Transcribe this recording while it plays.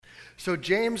So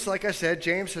James, like I said,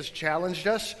 James has challenged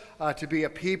us to be a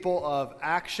people of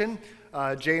action.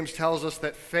 James tells us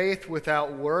that faith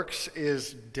without works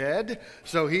is dead.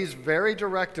 So he's very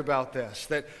direct about this,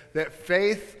 that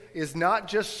faith is not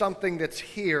just something that's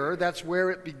here, that's where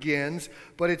it begins,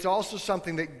 but it's also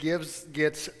something that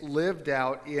gets lived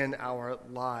out in our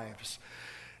lives.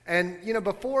 And,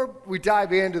 before we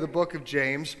dive into the book of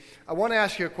James, I want to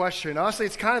ask you a question. Honestly,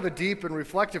 it's kind of a deep and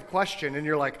reflective question, and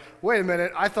you're like, wait a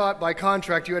minute, I thought by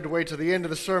contract you had to wait till the end of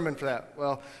the sermon for that.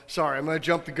 Well, sorry, I'm going to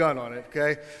jump the gun on it,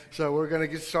 okay? So we're going to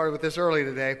get started with this early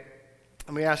today.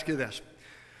 Let me ask you this.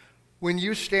 When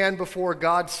you stand before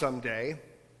God someday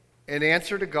and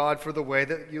answer to God for the way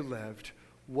that you lived,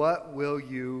 what will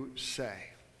you say?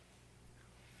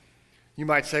 You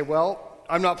might say, well,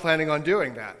 I'm not planning on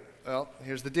doing that. Well,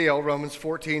 here's the deal. Romans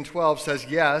 14:12 says,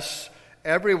 yes,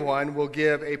 everyone will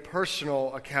give a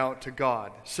personal account to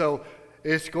God. So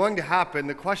it's going to happen.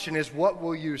 The question is, what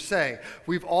will you say?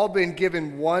 We've all been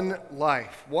given one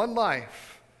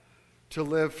life to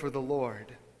live for the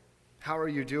Lord. How are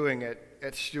you doing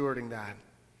at stewarding that?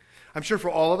 I'm sure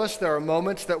for all of us, there are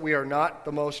moments that we are not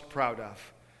the most proud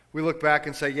of. We look back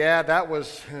and say, yeah, that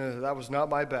was not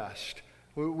my best.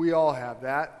 We all have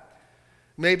that.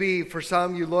 Maybe for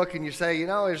some you look and you say,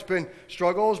 there's been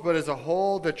struggles, but as a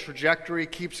whole, the trajectory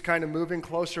keeps kind of moving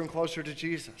closer and closer to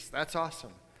Jesus. That's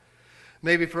awesome.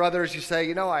 Maybe for others you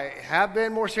say, I have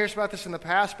been more serious about this in the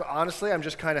past, but honestly, I'm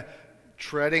just kind of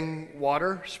treading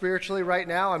water spiritually right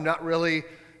now. I'm not really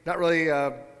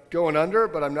going under,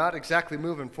 but I'm not exactly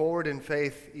moving forward in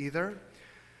faith either.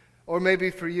 Or maybe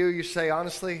for you say,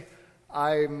 honestly,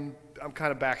 I'm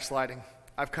kind of backsliding.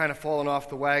 I've kind of fallen off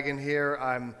the wagon here.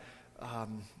 I'm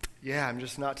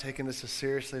just not taking this as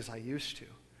seriously as I used to.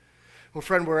 Well,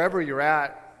 friend, wherever you're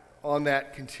at on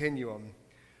that continuum,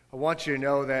 I want you to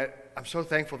know that I'm so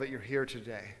thankful that you're here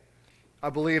today. I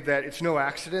believe that it's no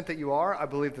accident that you are. I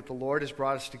believe that the Lord has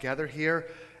brought us together here,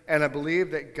 and I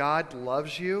believe that God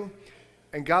loves you,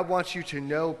 and God wants you to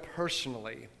know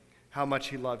personally how much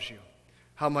He loves you,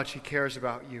 how much He cares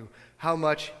about you, how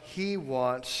much He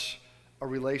wants a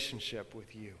relationship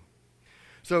with you.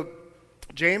 So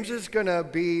James is going to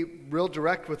be real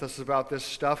direct with us about this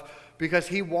stuff because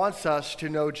he wants us to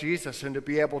know Jesus and to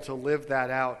be able to live that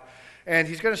out. And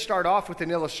he's going to start off with an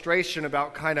illustration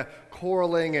about kind of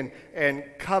quarreling and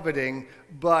coveting,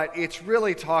 but it's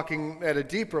really talking at a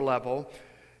deeper level.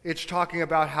 It's talking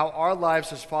about how our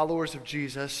lives as followers of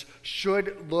Jesus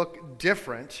should look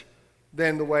different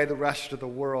than the way the rest of the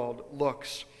world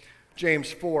looks. James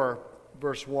 4,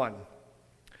 verse 1.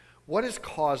 What is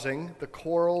causing the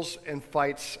quarrels and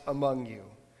fights among you?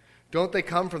 Don't they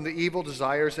come from the evil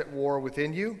desires at war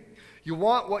within you? You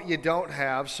want what you don't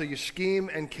have, so you scheme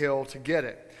and kill to get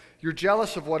it. You're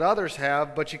jealous of what others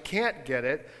have, but you can't get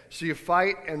it, so you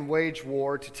fight and wage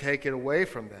war to take it away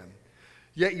from them.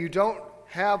 Yet you don't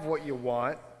have what you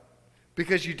want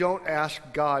because you don't ask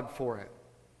God for it.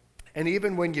 And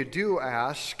even when you do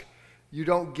ask, you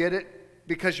don't get it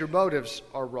because your motives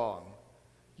are wrong.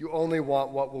 You only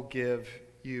want what will give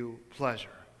you pleasure.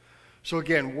 So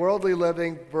again, worldly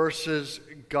living versus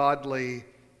godly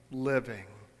living.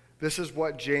 This is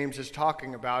what James is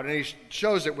talking about. And he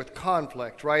shows it with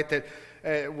conflict, right? That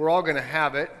we're all going to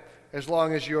have it as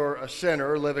long as you're a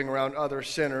sinner living around other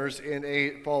sinners in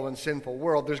a fallen, sinful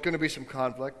world. There's going to be some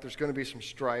conflict. There's going to be some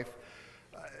strife.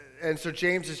 And so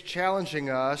James is challenging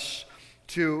us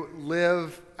to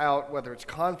live out, whether it's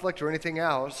conflict or anything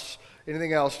else,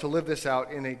 to live this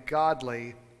out in a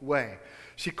godly way.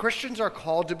 See, Christians are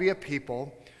called to be a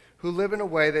people who live in a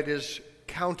way that is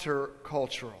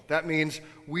countercultural. That means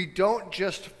we don't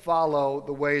just follow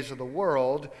the ways of the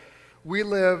world, we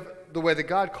live the way that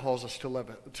God calls us to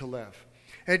live.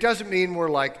 And it doesn't mean we're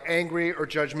like angry or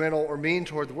judgmental or mean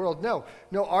toward the world. No,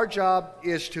 our job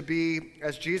is to be,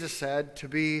 as Jesus said, to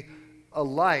be a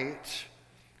light,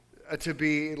 to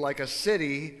be like a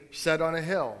city set on a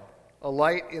hill. A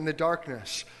light in the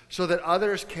darkness, so that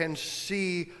others can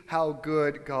see how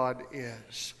good God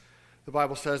is. The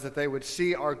Bible says that they would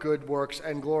see our good works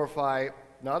and glorify,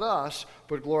 not us,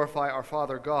 but glorify our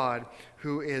Father God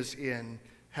who is in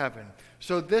heaven.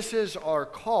 So this is our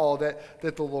call that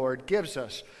the Lord gives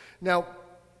us. Now,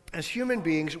 as human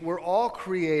beings, we're all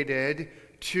created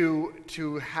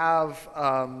to have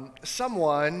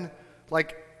someone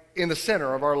like in the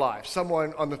center of our lives,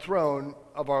 someone on the throne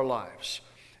of our lives.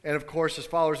 And of course, as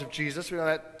followers of Jesus, we know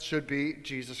that should be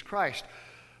Jesus Christ.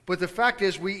 But the fact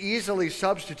is, we easily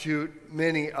substitute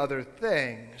many other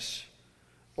things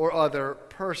or other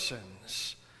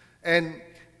persons. And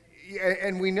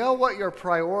we know what your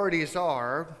priorities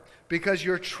are Because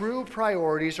your true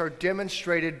priorities are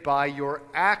demonstrated by your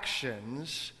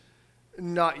actions,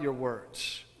 not your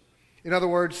words. In other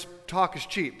words, talk is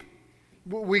cheap.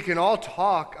 We can all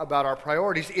talk about our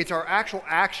priorities. It's our actual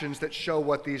actions that show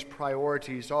what these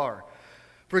priorities are.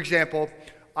 For example,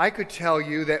 I could tell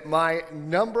you that my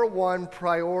number one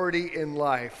priority in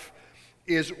life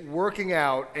is working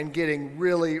out and getting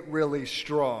really, really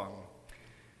strong.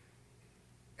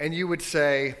 And you would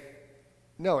say,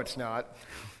 no, it's not.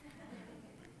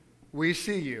 We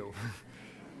see you.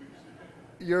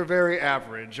 You're very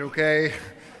average, okay?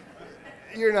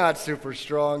 You're not super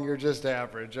strong, you're just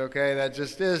average, okay? That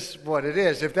just is what it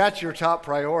is. If that's your top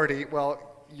priority,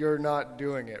 well, you're not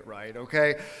doing it right,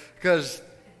 okay? Because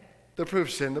the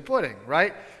proof's in the pudding,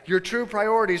 right? Your true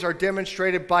priorities are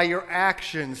demonstrated by your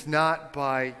actions, not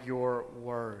by your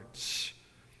words.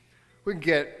 We can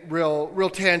get real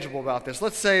tangible about this.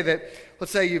 Let's say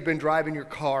you've been driving your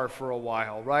car for a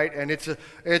while, right? And it's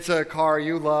a car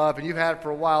you love, and you've had it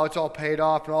for a while. It's all paid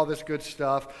off and all this good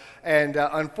stuff. And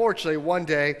unfortunately, one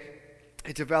day,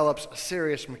 it develops a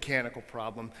serious mechanical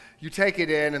problem. You take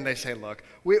it in, and they say, look,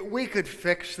 we could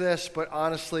fix this, but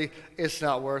honestly, it's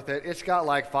not worth it. It's got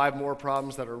like 5 more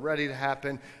problems that are ready to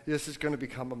happen. This is going to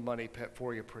become a money pit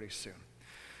for you pretty soon.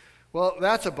 Well,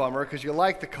 that's a bummer because you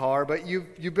like the car, but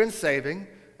you've been saving,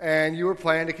 and you were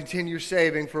planning to continue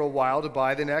saving for a while to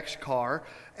buy the next car.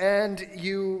 And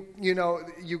you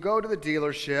go to the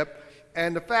dealership,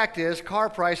 and the fact is, car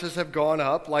prices have gone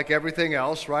up like everything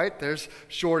else, right? There's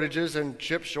shortages and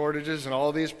chip shortages and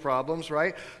all these problems,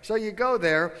 right? So you go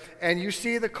there, and you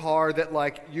see the car that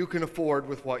like you can afford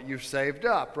with what you've saved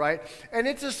up, right? And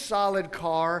it's a solid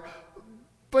car,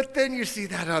 but then you see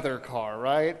that other car,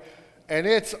 right? And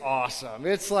it's awesome.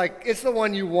 It's the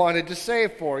one you wanted to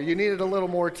save for. You needed a little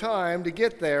more time to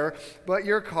get there, but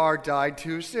your car died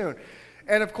too soon.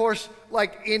 And of course,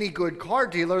 like any good car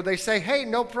dealer, they say, hey,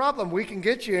 no problem. We can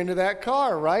get you into that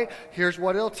car, right? Here's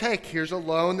what it'll take. Here's a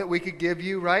loan that we could give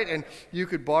you, right? And you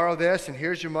could borrow this, and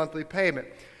here's your monthly payment.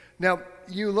 Now,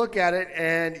 you look at it,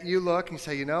 and you look and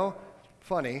say,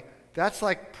 funny, that's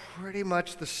like pretty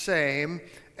much the same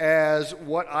as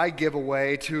what I give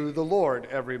away to the Lord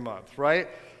every month, right?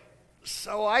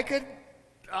 So I could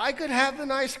have the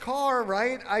nice car,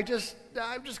 right? I'm just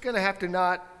going to have to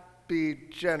not be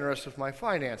generous with my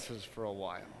finances for a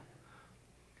while.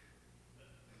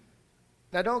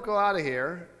 Now don't go out of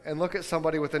here and look at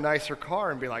somebody with a nicer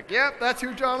car and be like, yep, that's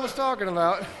who John was talking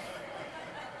about.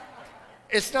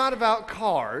 It's not about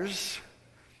cars,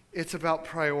 it's about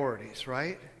priorities,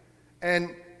 right?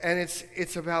 And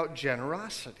it's about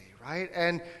generosity, right?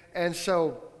 And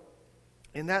so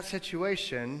in that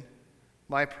situation,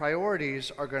 my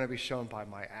priorities are going to be shown by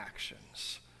my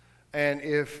actions. And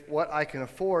if what I can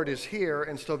afford is here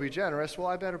and still be generous, well,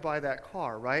 I better buy that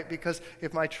car, right? Because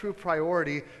if my true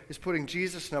priority is putting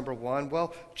Jesus number one,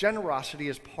 well, generosity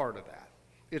is part of that.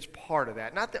 It's part of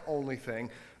that. Not the only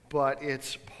thing, but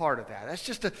it's part of that. That's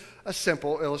just a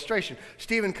simple illustration.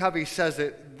 Stephen Covey says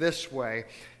it this way.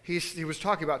 He was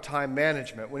talking about time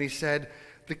management when he said,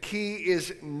 the key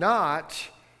is not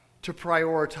to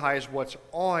prioritize what's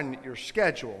on your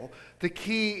schedule. The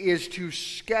key is to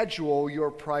schedule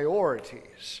your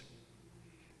priorities.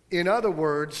 In other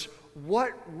words,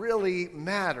 what really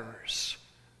matters,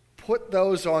 put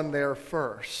those on there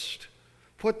first.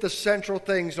 Put the central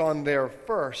things on there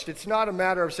first. It's not a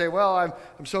matter of saying, well,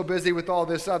 I'm so busy with all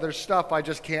this other stuff, I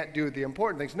just can't do the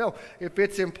important things. No, if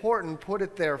it's important, put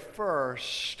it there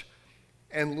first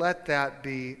and let that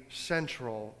be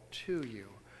central to you.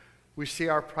 We see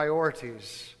our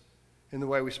priorities in the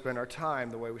way we spend our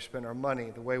time, the way we spend our money,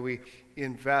 the way we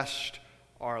invest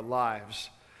our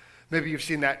lives. Maybe you've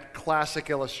seen that classic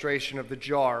illustration of the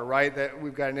jar, right? That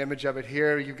we've got an image of it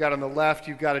here. You've got on the left,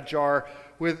 you've got a jar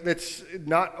that's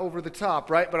not over the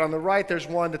top, right? But on the right, there's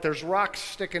one that there's rocks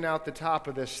sticking out the top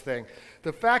of this thing.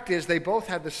 The fact is they both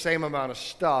have the same amount of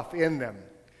stuff in them.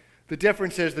 The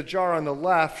difference is the jar on the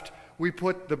left, we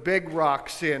put the big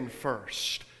rocks in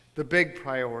first, the big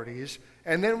priorities,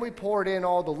 and then we poured in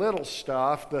all the little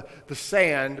stuff, the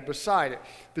sand beside it.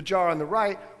 The jar on the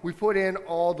right, we put in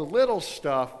all the little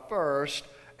stuff first,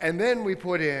 and then we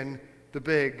put in the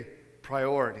big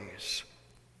priorities.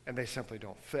 And they simply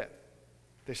don't fit.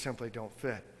 They simply don't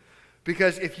fit.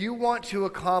 Because if you want to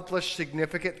accomplish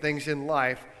significant things in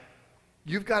life,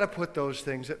 you've got to put those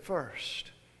things at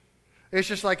first. It's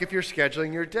just like if you're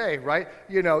scheduling your day, right?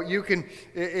 You can,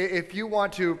 if you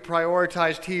want to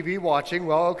prioritize TV watching,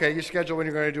 well, okay, you schedule when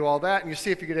you're going to do all that, and you see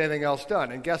if you get anything else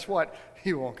done. And guess what?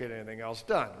 You won't get anything else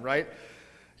done, right?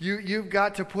 You've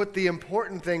got to put the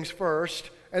important things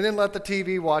first, and then let the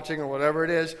TV watching or whatever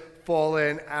it is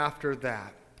fallen after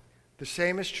that. The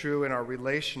same is true in our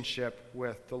relationship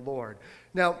with the Lord.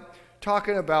 Now,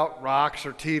 talking about rocks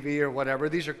or TV or whatever,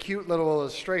 these are cute little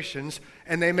illustrations,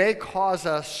 and they may cause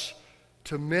us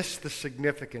to miss the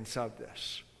significance of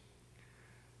this.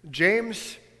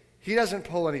 James, he doesn't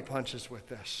pull any punches with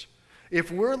this. If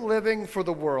we're living for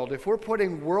the world, if we're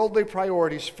putting worldly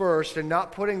priorities first and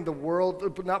not putting the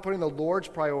Lord's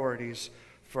priorities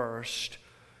first,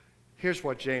 here's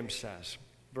what James says,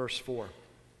 verse 4.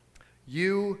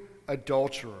 You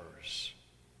adulterers,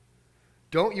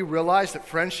 don't you realize that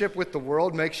friendship with the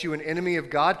world makes you an enemy of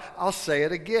God? I'll say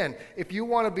it again. If you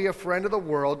want to be a friend of the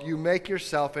world, you make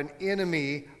yourself an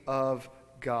enemy of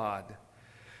God.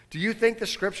 Do you think the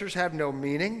scriptures have no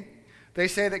meaning? They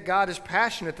say that God is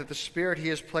passionate that the Spirit he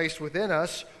has placed within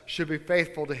us should be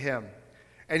faithful to him.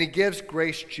 And he gives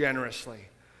grace generously.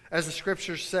 As the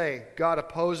scriptures say, God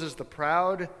opposes the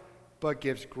proud, but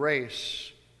gives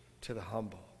grace to the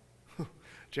humble.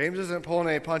 James isn't pulling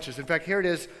any punches. In fact, here it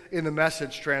is in the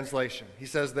Message translation. He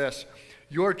says this,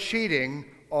 you're cheating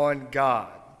on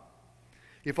God.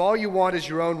 If all you want is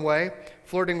your own way,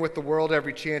 flirting with the world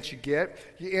every chance you get,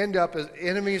 you end up as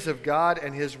enemies of God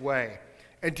and his way.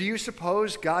 And do you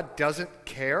suppose God doesn't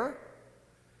care?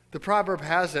 The proverb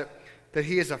has it that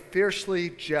he is a fiercely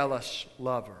jealous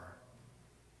lover.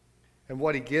 And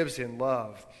what he gives in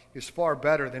love is far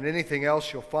better than anything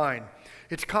else you'll find.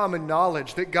 It's common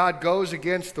knowledge that God goes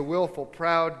against the willful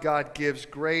proud. God gives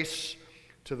grace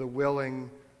to the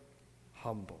willing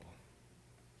humble.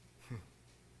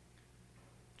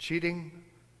 Cheating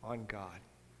on God.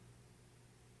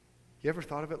 You ever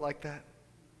thought of it like that?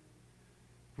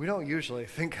 We don't usually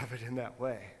think of it in that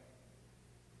way.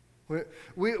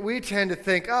 We tend to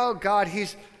think, oh, God,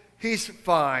 he's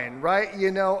fine, right?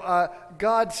 You know,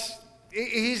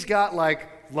 he's got like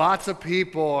lots of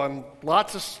people and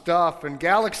lots of stuff and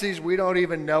galaxies we don't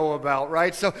even know about,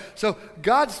 right? So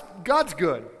God's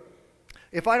good.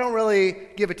 If I don't really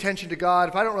give attention to God,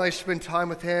 if I don't really spend time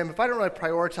with him, if I don't really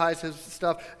prioritize his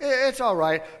stuff, it's all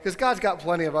right, because God's got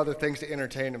plenty of other things to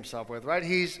entertain himself with, right?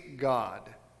 He's God.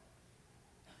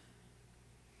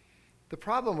 The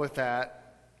problem with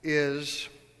that is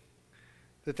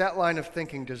that line of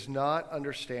thinking does not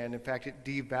understand, in fact, it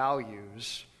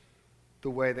devalues the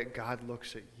way that God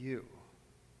looks at you.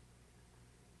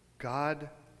 God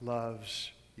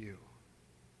loves you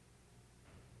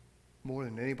more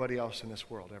than anybody else in this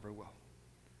world ever will.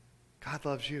 God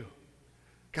loves you.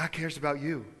 God cares about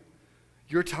you.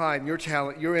 Your time, your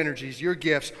talent, your energies, your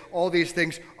gifts, all these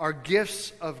things are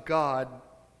gifts of God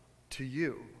to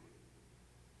you.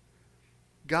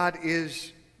 God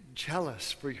is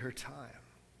jealous for your time.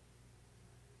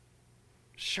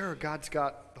 Sure, God's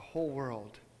got the whole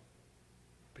world,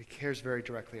 but he cares very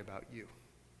directly about you.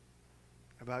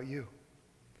 About you.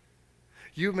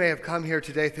 You may have come here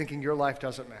today thinking your life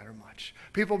doesn't matter much.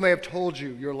 People may have told you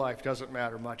your life doesn't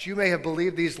matter much. You may have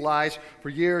believed these lies for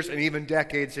years and even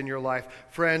decades in your life.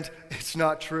 Friend, it's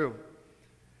not true.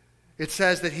 It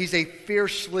says that he's a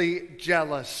fiercely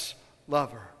jealous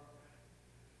lover.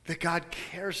 That God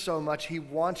cares so much. He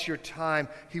wants your time.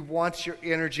 He wants your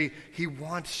energy. He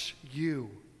wants you.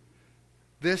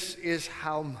 This is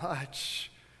how much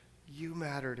you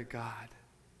matter to God.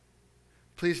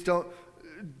 Please don't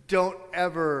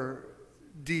ever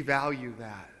devalue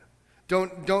that.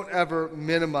 Don't ever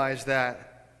minimize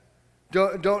that.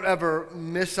 Don't ever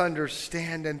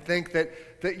misunderstand and think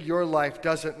that your life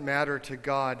doesn't matter to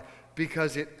God,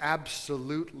 because it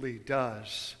absolutely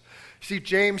does. See,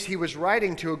 James, he was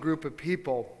writing to a group of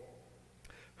people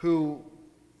who,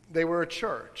 they were a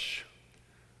church.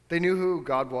 They knew who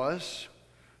God was.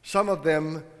 Some of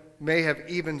them may have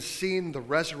even seen the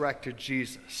resurrected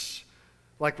Jesus.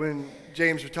 Like when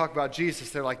James would talk about Jesus,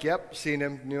 they're like, yep, seen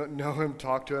him, know him,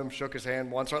 talked to him, shook his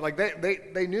hand once. Like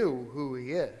they knew who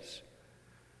he is.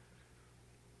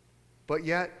 But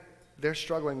yet, they're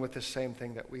struggling with the same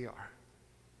thing that we are.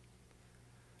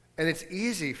 And it's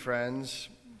easy, friends.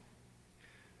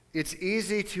 It's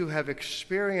easy to have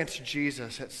experienced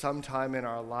Jesus at some time in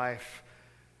our life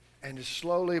and to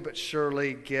slowly but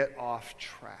surely get off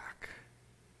track.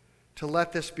 To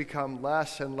let this become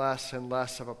less and less and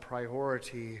less of a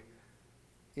priority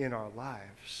in our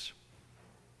lives.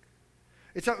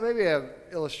 It's maybe an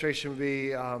illustration would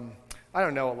be, I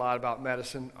don't know a lot about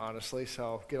medicine, honestly, so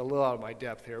I'll get a little out of my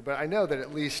depth here, but I know that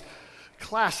at least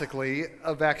classically,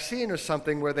 a vaccine or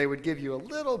something where they would give you a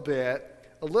little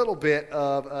bit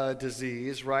of a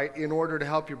disease, right, in order to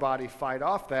help your body fight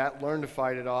off that, learn to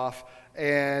fight it off,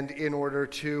 and in order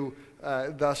to,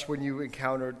 thus, when you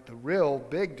encountered the real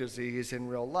big disease in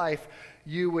real life,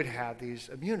 you would have these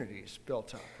immunities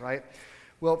built up, right?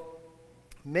 Well,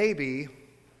 maybe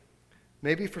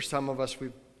for some of us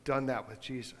we've done that with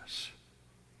Jesus.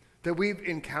 That we've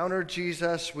encountered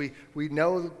Jesus, we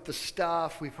know the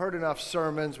stuff, we've heard enough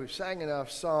sermons, we've sang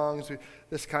enough songs,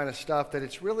 this kind of stuff, that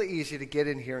it's really easy to get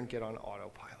in here and get on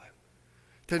autopilot.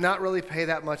 To not really pay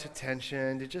that much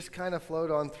attention, to just kind of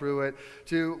float on through it,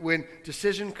 to when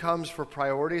decision comes for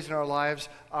priorities in our lives,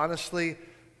 honestly,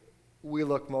 we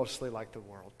look mostly like the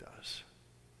world does.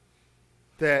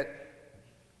 That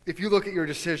if you look at your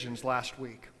decisions last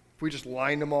week, if we just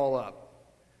lined them all up,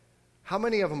 how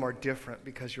many of them are different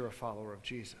because you're a follower of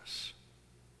Jesus?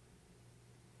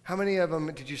 How many of them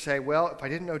did you say, well, if I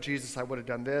didn't know Jesus, I would have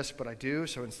done this, but I do,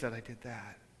 so instead I did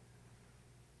that?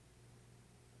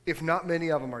 If not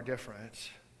many of them are different,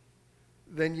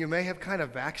 then you may have kind of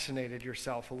vaccinated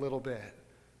yourself a little bit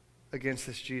against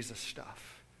this Jesus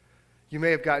stuff. You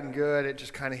may have gotten good at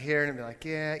just kind of hearing and be like,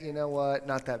 yeah, you know what,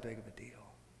 not that big of a deal.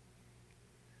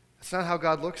 That's not how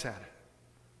God looks at it.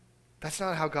 That's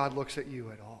not how God looks at you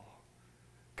at all.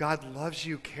 God loves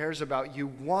you, cares about you,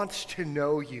 wants to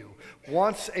know you,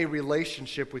 wants a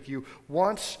relationship with you,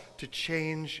 wants to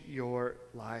change your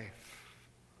life.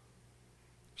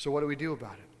 So what do we do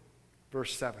about it?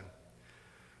 Verse 7.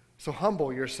 So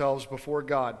humble yourselves before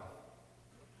God.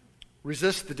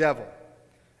 Resist the devil,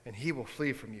 and he will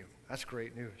flee from you. That's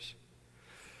great news.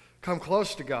 Come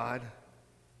close to God,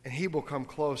 and he will come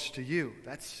close to you.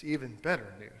 That's even better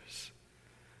news.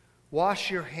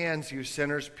 Wash your hands, you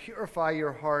sinners. Purify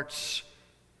your hearts,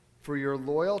 for your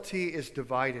loyalty is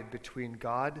divided between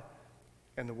God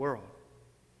and the world.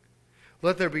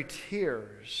 Let there be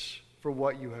tears for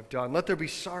what you have done. Let there be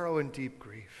sorrow and deep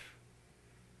grief.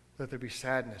 Let there be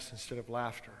sadness instead of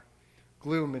laughter,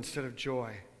 gloom instead of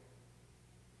joy.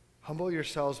 Humble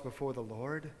yourselves before the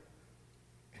Lord,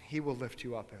 and he will lift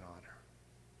you up in honor.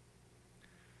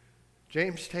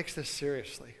 James takes this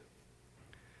seriously.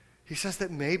 He says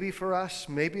that maybe for us,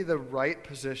 maybe the right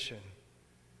position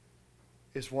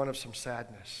is one of some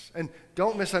sadness. And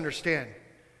don't misunderstand.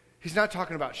 He's not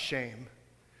talking about shame.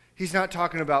 He's not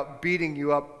talking about beating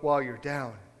you up while you're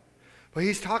down. But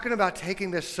he's talking about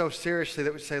taking this so seriously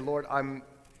that we say, Lord, I'm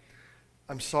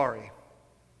sorry.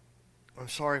 I'm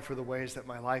sorry for the ways that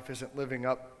my life isn't living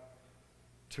up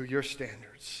to your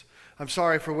standards. I'm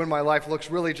sorry for when my life looks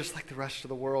really just like the rest of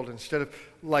the world instead of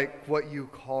like what you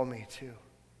call me to.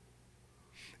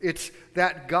 It's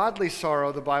that godly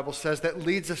sorrow, the Bible says, that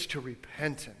leads us to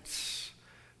repentance,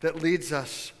 that leads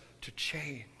us to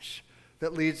change,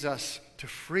 that leads us to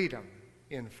freedom,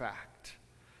 in fact.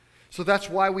 So that's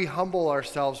why we humble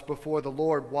ourselves before the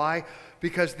Lord. Why?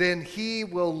 Because then he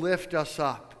will lift us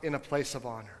up in a place of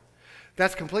honor.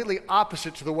 That's completely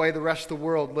opposite to the way the rest of the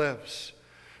world lives.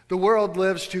 The world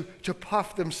lives to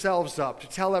puff themselves up, to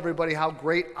tell everybody how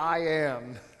great I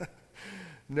am.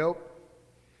 Nope.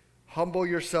 Humble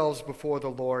yourselves before the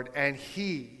Lord, and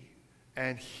he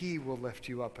will lift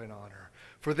you up in honor.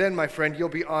 For then, my friend, you'll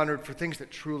be honored for things that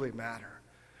truly matter.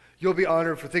 You'll be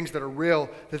honored for things that are real,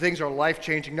 that things are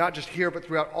life-changing, not just here, but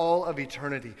throughout all of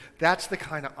eternity. That's the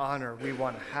kind of honor we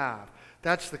want to have.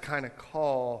 That's the kind of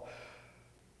call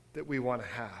that we want to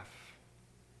have.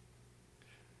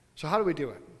 So how do we do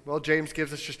it? Well, James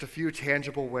gives us just a few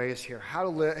tangible ways here.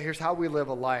 Here's how we live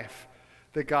a life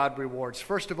that God rewards.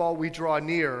 First of all, we draw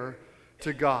near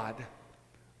to God.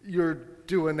 You're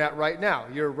doing that right now.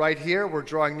 You're right here. We're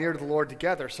drawing near to the Lord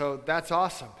together. So that's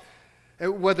awesome.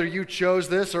 And whether you chose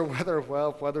this or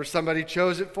whether somebody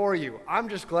chose it for you, I'm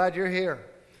just glad you're here.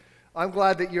 I'm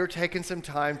glad that you're taking some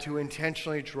time to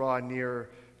intentionally draw near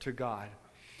to God.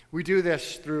 We do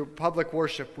this through public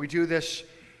worship. We do this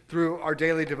through our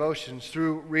daily devotions,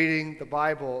 through reading the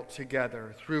Bible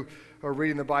together, through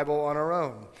reading the Bible on our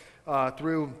own.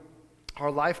 Through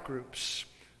our life groups,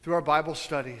 through our Bible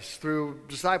studies, through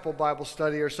Disciple Bible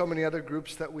Study, or so many other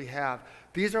groups that we have.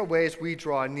 These are ways we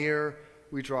draw near,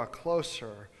 we draw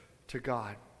closer to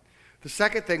God. The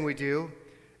second thing we do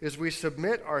is we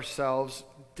submit ourselves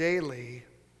daily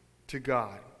to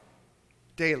God.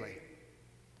 Daily.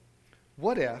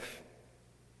 What if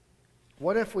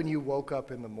when you woke up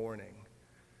in the morning,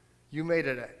 you made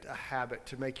it a habit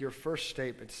to make your first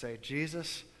statement say,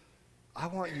 Jesus, I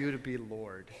want you to be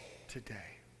Lord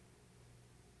today.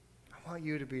 I want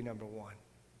you to be number one.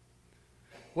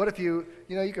 What if you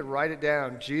could write it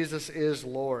down, Jesus is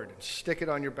Lord, and stick it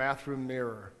on your bathroom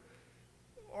mirror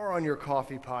or on your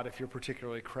coffee pot if you're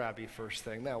particularly crabby first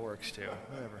thing. That works too.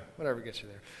 Whatever gets you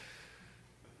there.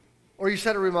 Or you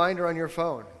set a reminder on your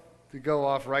phone to go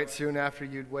off right soon after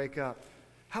you'd wake up.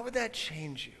 How would that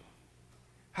change you?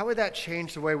 How would that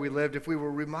change the way we lived if we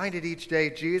were reminded each day,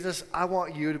 Jesus, I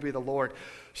want you to be the Lord?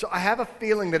 So I have a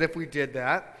feeling that if we did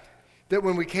that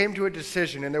when we came to a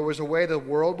decision and there was a way the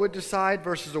world would decide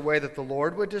versus a way that the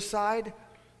Lord would decide,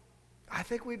 I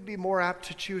think we'd be more apt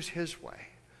to choose his way.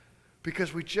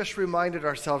 Because we just reminded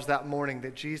ourselves that morning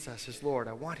that Jesus is Lord.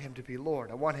 I want him to be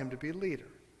Lord. I want him to be leader.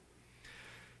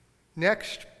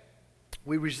 Next,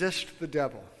 we resist the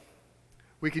devil.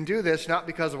 We can do this not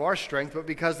because of our strength, but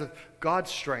because of God's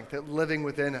strength that living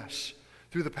within us.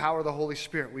 Through the power of the Holy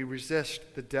Spirit, we resist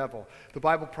the devil. The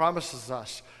Bible promises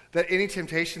us that any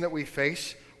temptation that we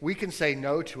face, we can say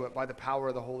no to it by the power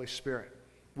of the Holy Spirit.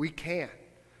 We can.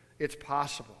 It's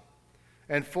possible.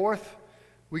 And fourth,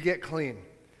 we get clean.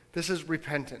 This is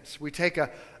repentance. We take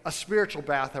a spiritual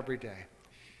bath every day.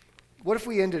 What if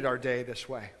we ended our day this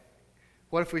way?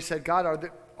 What if we said, God,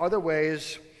 are there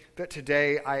ways that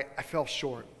today I fell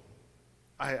short?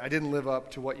 I didn't live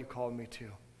up to what you called me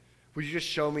to. Would you just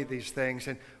show me these things?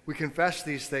 And we confess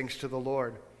these things to the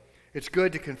Lord. It's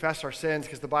good to confess our sins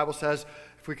because the Bible says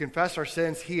if we confess our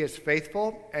sins, he is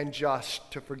faithful and just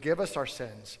to forgive us our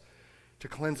sins, to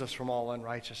cleanse us from all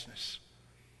unrighteousness.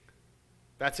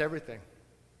 That's everything.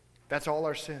 That's all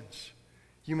our sins.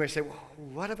 You may say, well,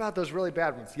 what about those really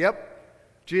bad ones?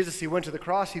 Yep. Jesus, he went to the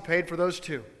cross. He paid for those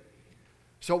too.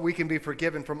 So we can be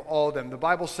forgiven from all of them. The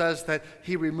Bible says that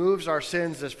he removes our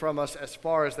sins from us as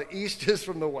far as the east is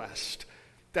from the west.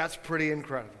 That's pretty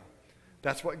incredible.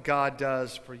 That's what God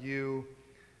does for you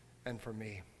and for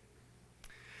me.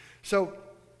 So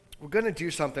we're going to do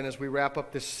something as we wrap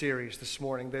up this series this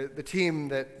morning. The team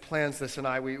that plans this and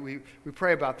I, we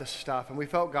pray about this stuff, and we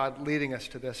felt God leading us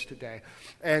to this today.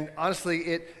 And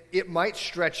honestly, it might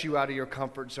stretch you out of your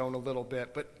comfort zone a little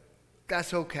bit, but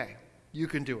that's okay. You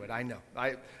can do it. I know.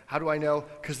 How do I know?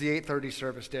 Because the 8:30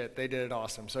 service did it. They did it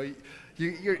awesome. So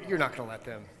you're not going to let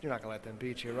them. You're not going to let them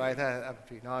beat you, right? That would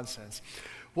be nonsense.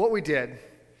 What we did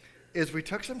is we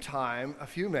took some time, a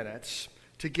few minutes,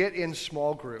 to get in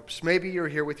small groups. Maybe you're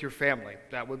here with your family.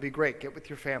 That would be great. Get with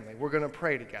your family. We're going to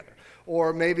pray together.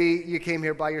 Or maybe you came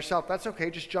here by yourself. That's okay.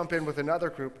 Just jump in with another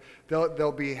group.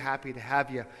 They'll be happy to have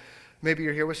you. Maybe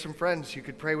you're here with some friends. You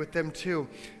could pray with them too.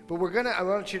 But I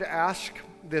want you to ask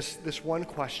this one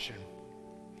question.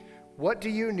 What do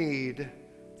you need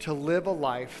to live a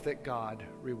life that God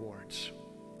rewards?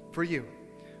 For you.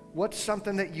 What's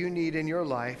something that you need in your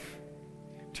life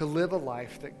to live a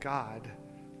life that God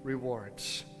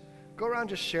rewards? Go around,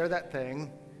 just share that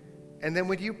thing, and then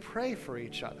would you pray for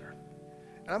each other?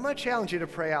 And I'm going to challenge you to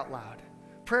pray out loud.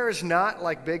 Prayer is not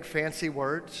like big fancy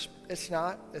words. It's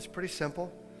not. It's pretty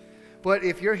simple. But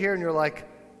if you're here and you're like,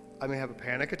 I may have a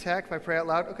panic attack if I pray out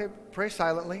loud, okay, pray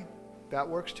silently. That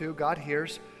works too. God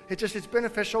hears. It's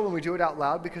beneficial when we do it out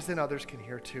loud because then others can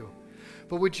hear too.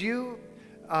 But would you,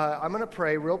 I'm going to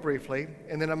pray real briefly,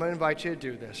 and then I'm going to invite you to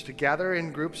do this, to gather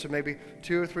in groups of maybe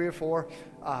 2 or 3 or 4,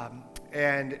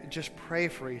 and just pray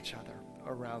for each other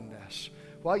around this.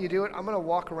 While you do it, I'm going to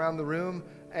walk around the room,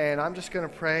 and I'm just going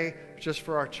to pray just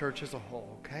for our church as a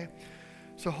whole, okay?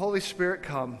 So Holy Spirit,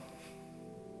 come.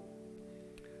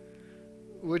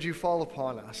 Would you fall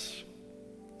upon us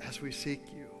as we seek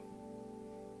you,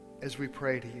 as we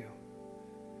pray to you?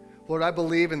 Lord, I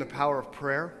believe in the power of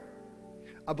prayer.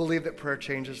 I believe that prayer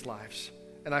changes lives.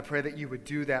 And I pray that you would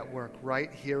do that work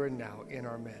right here and now in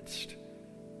our midst.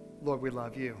 Lord, we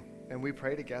love you, and we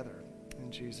pray together.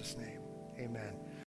 In Jesus' name, amen.